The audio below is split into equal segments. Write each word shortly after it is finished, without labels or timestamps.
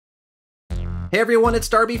Hey everyone, it's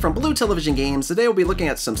Darby from Blue Television Games. Today we'll be looking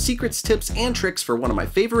at some secrets, tips, and tricks for one of my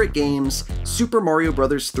favorite games, Super Mario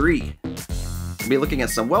Bros. 3. We'll be looking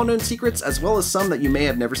at some well-known secrets as well as some that you may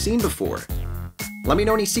have never seen before. Let me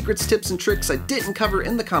know any secrets, tips, and tricks I didn't cover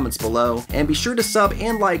in the comments below, and be sure to sub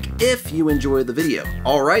and like if you enjoy the video.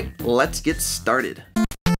 Alright, let's get started.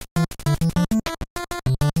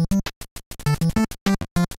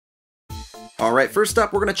 Alright, first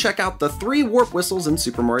up, we're going to check out the 3 warp whistles in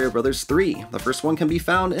Super Mario Bros. 3. The first one can be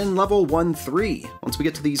found in level 1-3. Once we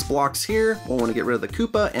get to these blocks here, we'll want to get rid of the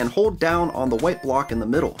Koopa and hold down on the white block in the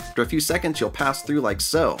middle. After a few seconds, you'll pass through like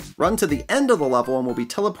so. Run to the end of the level and we'll be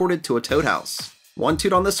teleported to a Toad House. One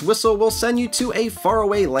toot on this whistle will send you to a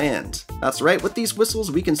faraway land. That's right, with these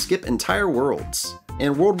whistles we can skip entire worlds.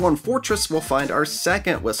 In World 1 Fortress, we'll find our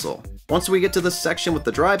second whistle. Once we get to this section with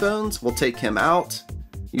the dry bones, we'll take him out.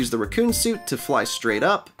 Use the raccoon suit to fly straight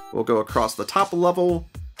up. We'll go across the top of the level.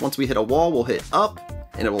 Once we hit a wall, we'll hit up,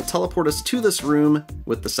 and it will teleport us to this room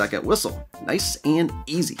with the second whistle. Nice and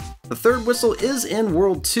easy. The third whistle is in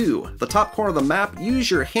World 2. The top corner of the map, use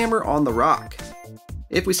your hammer on the rock.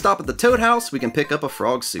 If we stop at the Toad House, we can pick up a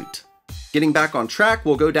frog suit. Getting back on track,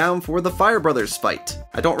 we'll go down for the Fire Brothers fight.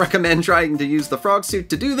 I don't recommend trying to use the frog suit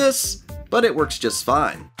to do this, but it works just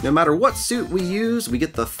fine. No matter what suit we use, we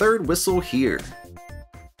get the third whistle here.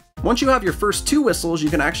 Once you have your first 2 whistles, you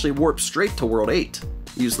can actually warp straight to World 8.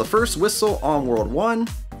 Use the first whistle on World 1.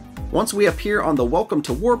 Once we appear on the Welcome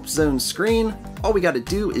to Warp Zone screen, all we gotta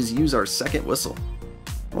do is use our second whistle.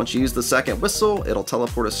 Once you use the second whistle, it'll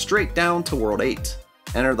teleport us straight down to World 8.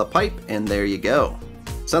 Enter the pipe, and there you go.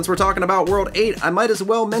 Since we're talking about World 8, I might as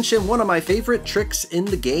well mention one of my favorite tricks in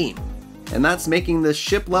the game. And that's making this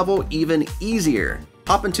ship level even easier.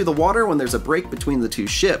 Hop into the water when there's a break between the 2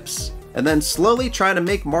 ships. And then slowly try to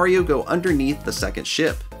make Mario go underneath the second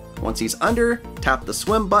ship. Once he's under, tap the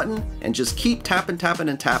swim button and just keep tapping, tapping,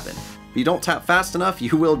 and tapping. If you don't tap fast enough,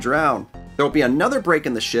 you will drown. There will be another break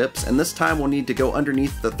in the ships, and this time we'll need to go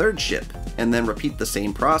underneath the third ship, and then repeat the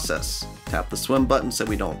same process. Tap the swim button so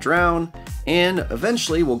we don't drown, and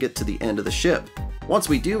eventually we'll get to the end of the ship. Once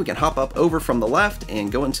we do, we can hop up over from the left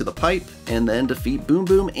and go into the pipe, and then defeat Boom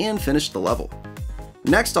Boom and finish the level.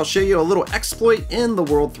 Next, I'll show you a little exploit in the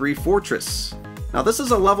World 3 Fortress. Now this is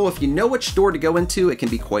a level, if you know which door to go into, it can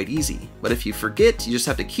be quite easy. But if you forget, you just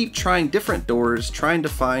have to keep trying different doors, trying to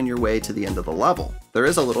find your way to the end of the level. There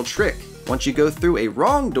is a little trick. Once you go through a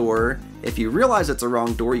wrong door, if you realize it's a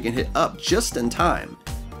wrong door, you can hit up just in time.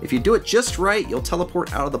 If you do it just right, you'll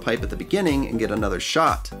teleport out of the pipe at the beginning and get another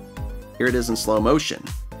shot. Here it is in slow motion.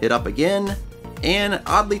 Hit up again, and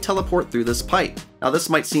oddly teleport through this pipe. Now this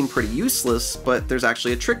might seem pretty useless, but there's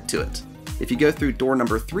actually a trick to it. If you go through door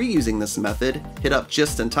number 3 using this method, hit up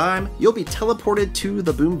just in time, you'll be teleported to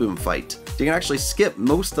the Boom Boom fight. So you can actually skip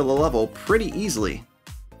most of the level pretty easily.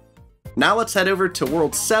 Now let's head over to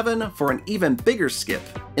World 7 for an even bigger skip.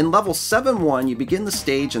 In level 7-1, you begin the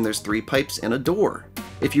stage and there's 3 pipes and a door.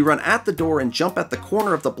 If you run at the door and jump at the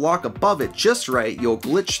corner of the block above it just right, you'll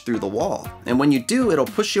glitch through the wall. And when you do, it'll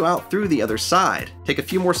push you out through the other side. Take a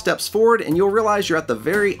few more steps forward and you'll realize you're at the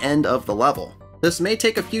very end of the level. This may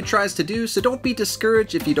take a few tries to do, so don't be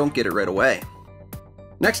discouraged if you don't get it right away.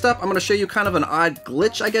 Next up, I'm going to show you kind of an odd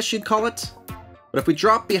glitch, I guess you'd call it. But if we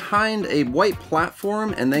drop behind a white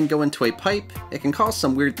platform and then go into a pipe, it can cause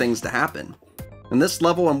some weird things to happen. In this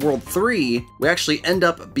level in World 3, we actually end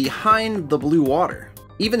up behind the blue water.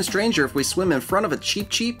 Even stranger, if we swim in front of a Cheep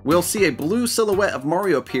Cheep, we'll see a blue silhouette of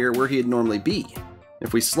Mario appear where he'd normally be.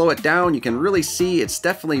 If we slow it down, you can really see it's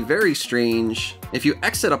definitely very strange. If you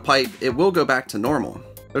exit a pipe, it will go back to normal.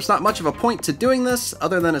 There's not much of a point to doing this,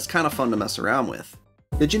 other than it's kind of fun to mess around with.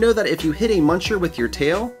 Did you know that if you hit a muncher with your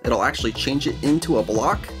tail, it'll actually change it into a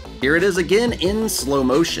block? Here it is again in slow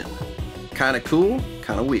motion. Kinda cool,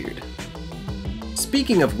 kinda weird.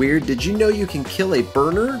 Speaking of weird, did you know you can kill a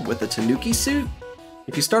burner with a Tanuki suit?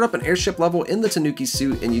 If you start up an airship level in the Tanuki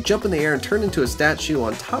suit and you jump in the air and turn into a statue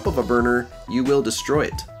on top of a burner, you will destroy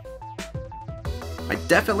it. I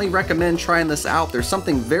definitely recommend trying this out. There's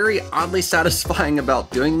something very oddly satisfying about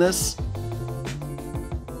doing this.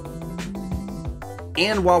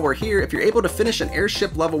 And while we're here, if you're able to finish an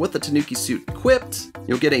airship level with the Tanuki suit equipped,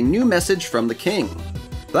 you'll get a new message from the king.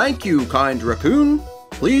 "Thank you, kind raccoon.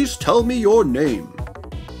 Please tell me your name."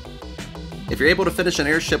 If you're able to finish an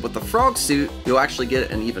airship with the frog suit, you'll actually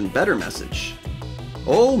get an even better message.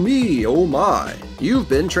 "Oh me, oh my, you've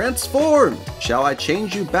been transformed. Shall I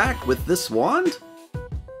change you back with this wand?"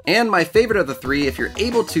 And my favorite of the 3, if you're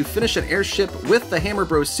able to finish an airship with the Hammer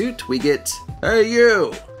Bros suit, we get, "Hey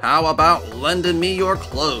you, how about lending me your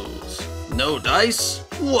clothes? No dice?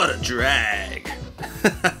 What a drag."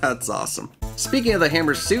 That's awesome. Speaking of the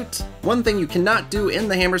hammer suit, one thing you cannot do in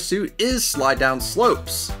the hammer suit is slide down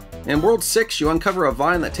slopes. In World 6, you uncover a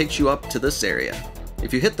vine that takes you up to this area.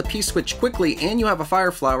 If you hit the P switch quickly and you have a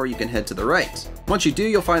fire flower, you can head to the right. Once you do,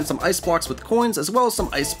 you'll find some ice blocks with coins as well as some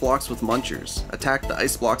ice blocks with munchers. Attack the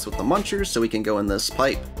ice blocks with the munchers so we can go in this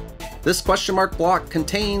pipe. This question mark block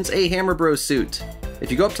contains a Hammer Bro suit.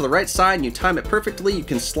 If you go up to the right side and you time it perfectly, you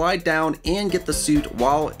can slide down and get the suit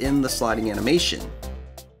while in the sliding animation.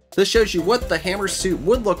 This shows you what the hammer suit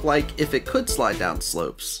would look like if it could slide down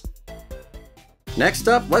slopes. Next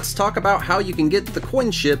up, let's talk about how you can get the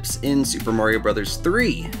coin ships in Super Mario Bros.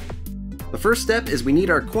 3. The first step is we need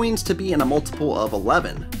our coins to be in a multiple of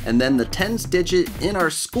 11, and then the tens digit in our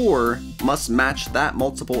score must match that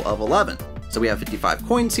multiple of 11. So we have 55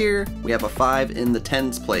 coins here, we have a 5 in the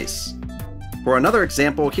tens place. For another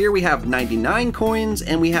example, here we have 99 coins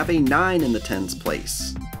and we have a 9 in the tens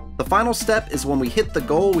place. The final step is when we hit the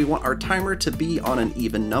goal, we want our timer to be on an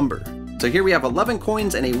even number. So here we have 11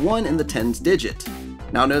 coins and a 1 in the tens digit.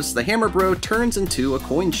 Now notice the Hammer Bro turns into a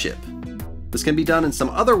coin ship. This can be done in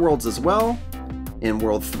some other worlds as well. In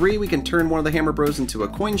World 3, we can turn one of the Hammer Bros into a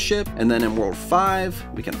coin ship, and then in World 5,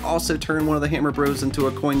 we can also turn one of the Hammer Bros into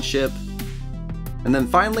a coin ship. And then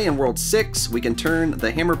finally in World 6, we can turn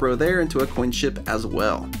the Hammer Bro there into a coin ship as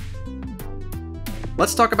well.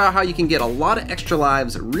 Let's talk about how you can get a lot of extra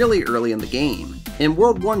lives really early in the game. In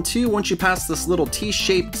World 1-2, once you pass this little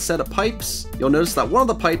T-shaped set of pipes, you'll notice that one of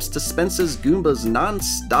the pipes dispenses Goombas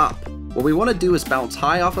non-stop. What we want to do is bounce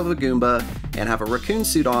high off of a Goomba and have a raccoon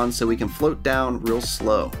suit on so we can float down real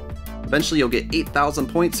slow. Eventually you'll get 8,000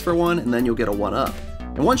 points for one, and then you'll get a 1-up.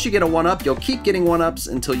 And once you get a 1-up, you'll keep getting 1-ups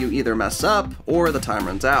until you either mess up or the time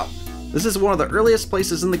runs out. This is one of the earliest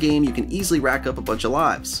places in the game you can easily rack up a bunch of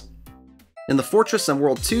lives. In the Fortress in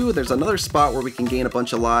World 2, there's another spot where we can gain a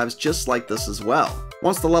bunch of lives just like this as well.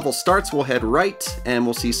 Once the level starts, we'll head right and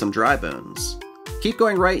we'll see some dry bones. Keep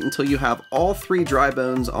going right until you have all 3 dry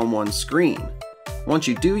bones on one screen. Once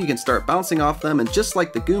you do, you can start bouncing off them, and just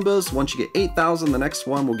like the Goombas, once you get 8,000, the next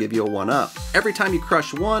one will give you a 1-up. Every time you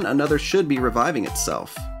crush one, another should be reviving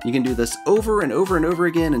itself. You can do this over and over and over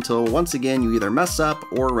again until once again you either mess up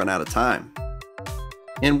or run out of time.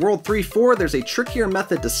 In World 3-4, there's a trickier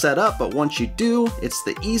method to set up, but once you do, it's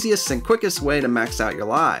the easiest and quickest way to max out your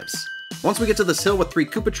lives. Once we get to this hill with 3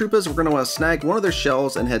 Koopa Troopas, we're going to want to snag one of their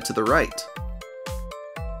shells and head to the right.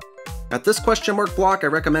 At this question mark block, I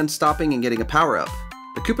recommend stopping and getting a power-up.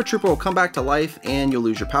 The Koopa Troopa will come back to life and you'll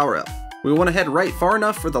lose your power-up. We want to head right far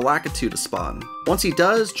enough for the Lakitu to spawn. Once he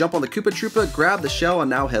does, jump on the Koopa Troopa, grab the shell, and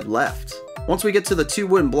now head left. Once we get to the 2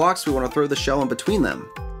 wooden blocks, we want to throw the shell in between them.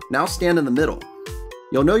 Now stand in the middle.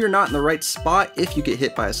 You'll know you're not in the right spot if you get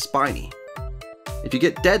hit by a Spiny. If you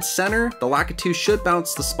get dead center, the Lakitu should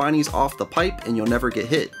bounce the Spinies off the pipe and you'll never get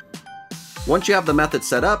hit. Once you have the method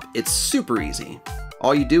set up, it's super easy.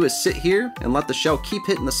 All you do is sit here and let the shell keep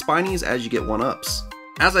hitting the Spinies as you get 1-ups.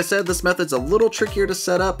 As I said, this method's a little trickier to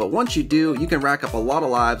set up, but once you do, you can rack up a lot of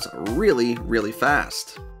lives really, really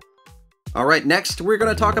fast. Alright, next we're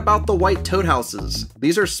going to talk about the white toad houses.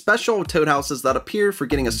 These are special toad houses that appear for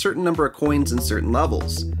getting a certain number of coins in certain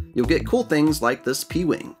levels. You'll get cool things like this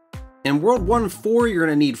P-Wing. In World 1-4, you're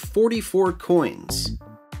going to need 44 coins.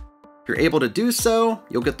 If you're able to do so,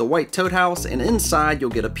 you'll get the white toad house, and inside you'll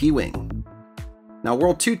get a P-Wing. Now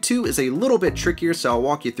World 2-2 is a little bit trickier, so I'll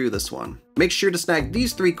walk you through this one. Make sure to snag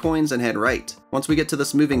these 3 coins and head right. Once we get to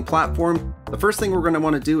this moving platform, the first thing we're going to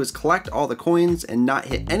want to do is collect all the coins and not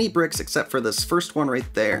hit any bricks except for this first one right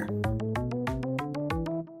there.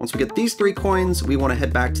 Once we get these 3 coins, we want to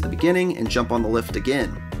head back to the beginning and jump on the lift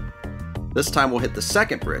again. This time we'll hit the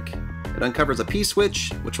second brick. It uncovers a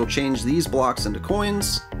P-switch, which will change these blocks into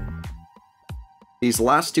coins. These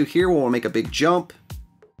last 2 here will make a big jump.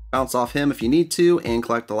 Bounce off him if you need to, and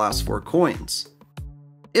collect the last 4 coins.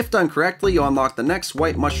 If done correctly, you'll unlock the next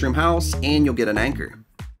white mushroom house, and you'll get an anchor.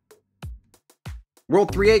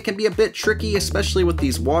 World 3-8 can be a bit tricky, especially with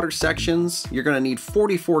these water sections. You're going to need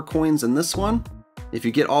 44 coins in this one. If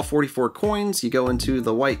you get all 44 coins, you go into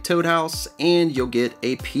the white toad house, and you'll get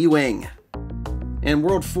a P-Wing. In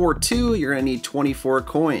World 4-2, you're going to need 24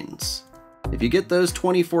 coins. If you get those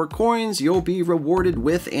 24 coins, you'll be rewarded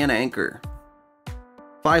with an anchor.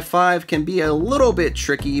 5-5 can be a little bit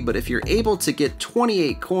tricky, but if you're able to get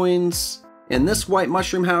 28 coins, in this white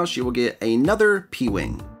mushroom house you will get another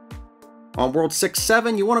P-Wing. On World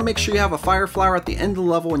 6-7, you want to make sure you have a fire flower at the end of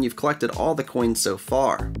the level when you've collected all the coins so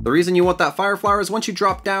far. The reason you want that fire flower is once you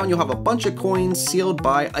drop down, you'll have a bunch of coins sealed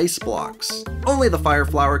by ice blocks. Only the fire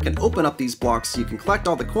flower can open up these blocks so you can collect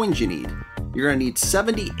all the coins you need. You're going to need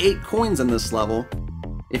 78 coins in this level.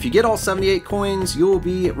 If you get all 78 coins, you'll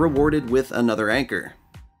be rewarded with another anchor.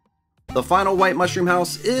 The final white mushroom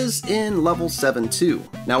house is in level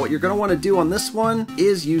 7-2. Now what you're going to want to do on this one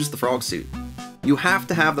is use the frog suit. You have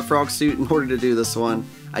to have the frog suit in order to do this one.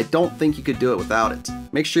 I don't think you could do it without it.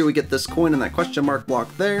 Make sure we get this coin in that question mark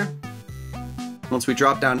block there. Once we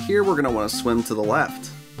drop down here, we're going to want to swim to the left.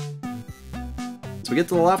 Once we get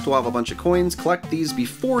to the left, we'll have a bunch of coins. Collect these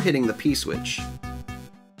before hitting the P-switch.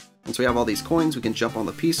 Once we have all these coins, we can jump on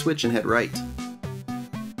the P-switch and head right.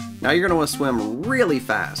 Now you're going to want to swim really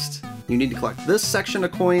fast. You need to collect this section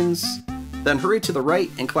of coins, then hurry to the right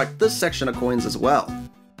and collect this section of coins as well.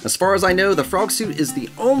 As far as I know, the frog suit is the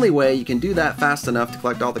only way you can do that fast enough to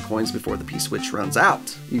collect all the coins before the P-switch runs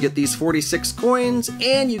out. You get these 46 coins,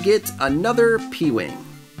 and you get another P-wing.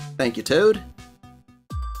 Thank you, Toad.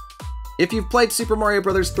 If you've played Super Mario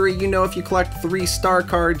Bros. 3, you know if you collect 3 star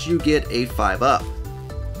cards, you get a 5-up.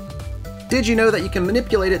 Did you know that you can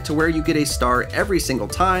manipulate it to where you get a star every single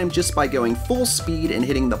time just by going full speed and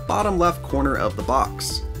hitting the bottom left corner of the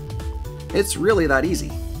box? It's really that easy.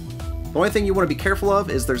 The only thing you want to be careful of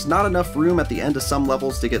is there's not enough room at the end of some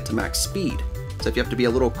levels to get to max speed. So if you have to be a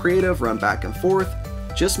little creative, run back and forth,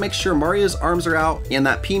 just make sure Mario's arms are out and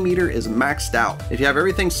that P meter is maxed out. If you have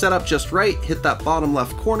everything set up just right, hit that bottom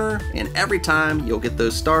left corner, and every time you'll get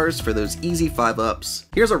those stars for those easy 5-ups.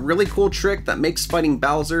 Here's a really cool trick that makes fighting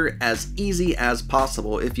Bowser as easy as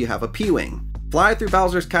possible if you have a P-wing. Fly through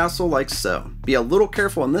Bowser's castle like so. Be a little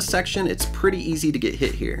careful in this section, it's pretty easy to get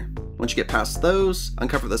hit here. Once you get past those,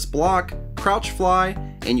 uncover this block, crouch fly,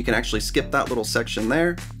 and you can actually skip that little section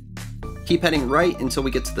there. Keep heading right until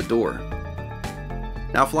we get to the door.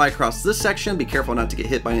 Now fly across this section, be careful not to get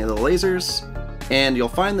hit by any of the lasers, and you'll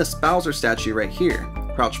find this Bowser statue right here.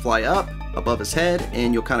 Crouch fly up, above his head,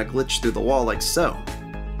 and you'll kind of glitch through the wall like so.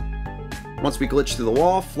 Once we glitch through the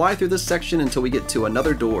wall, fly through this section until we get to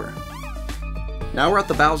another door. Now we're at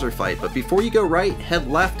the Bowser fight, but before you go right, head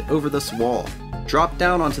left over this wall. Drop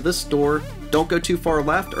down onto this door, don't go too far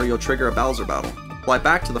left or you'll trigger a Bowser battle. Fly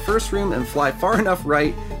back to the first room and fly far enough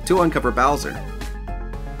right to uncover Bowser.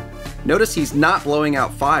 Notice he's not blowing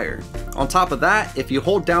out fire. On top of that, if you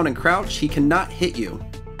hold down and crouch, he cannot hit you.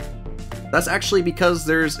 That's actually because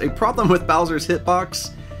there's a problem with Bowser's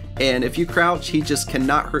hitbox, and if you crouch, he just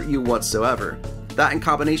cannot hurt you whatsoever. That in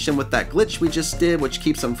combination with that glitch we just did, which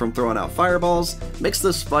keeps him from throwing out fireballs, makes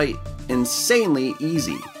this fight insanely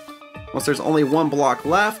easy. Once there's only one block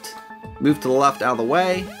left, move to the left out of the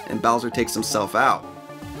way, and Bowser takes himself out.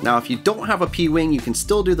 Now if you don't have a P-wing, you can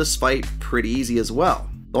still do this fight pretty easy as well.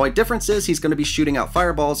 The only difference is he's going to be shooting out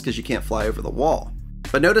fireballs because you can't fly over the wall.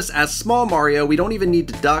 But notice as Small Mario, we don't even need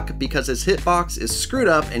to duck because his hitbox is screwed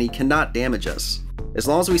up and he cannot damage us. As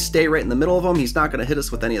long as we stay right in the middle of him, he's not going to hit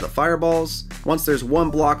us with any of the fireballs. Once there's one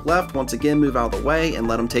block left, once again move out of the way and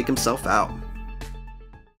let him take himself out.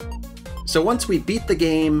 So once we beat the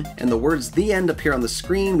game and the words "The End" appear on the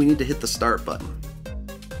screen, we need to hit the start button.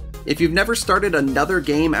 If you've never started another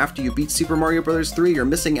game after you beat Super Mario Bros. 3, you're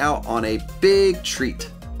missing out on a big treat.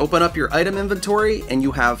 Open up your item inventory and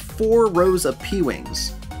you have 4 rows of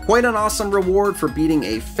P-wings. Quite an awesome reward for beating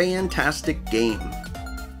a fantastic game.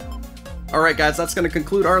 Alright guys, that's going to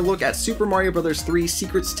conclude our look at Super Mario Bros. 3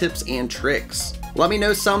 secrets, tips, and tricks. Let me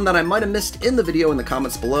know some that I might have missed in the video in the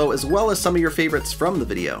comments below, as well as some of your favorites from the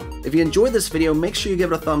video. If you enjoyed this video, make sure you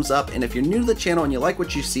give it a thumbs up, and if you're new to the channel and you like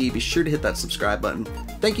what you see, be sure to hit that subscribe button.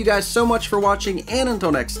 Thank you guys so much for watching, and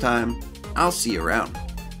until next time, I'll see you around.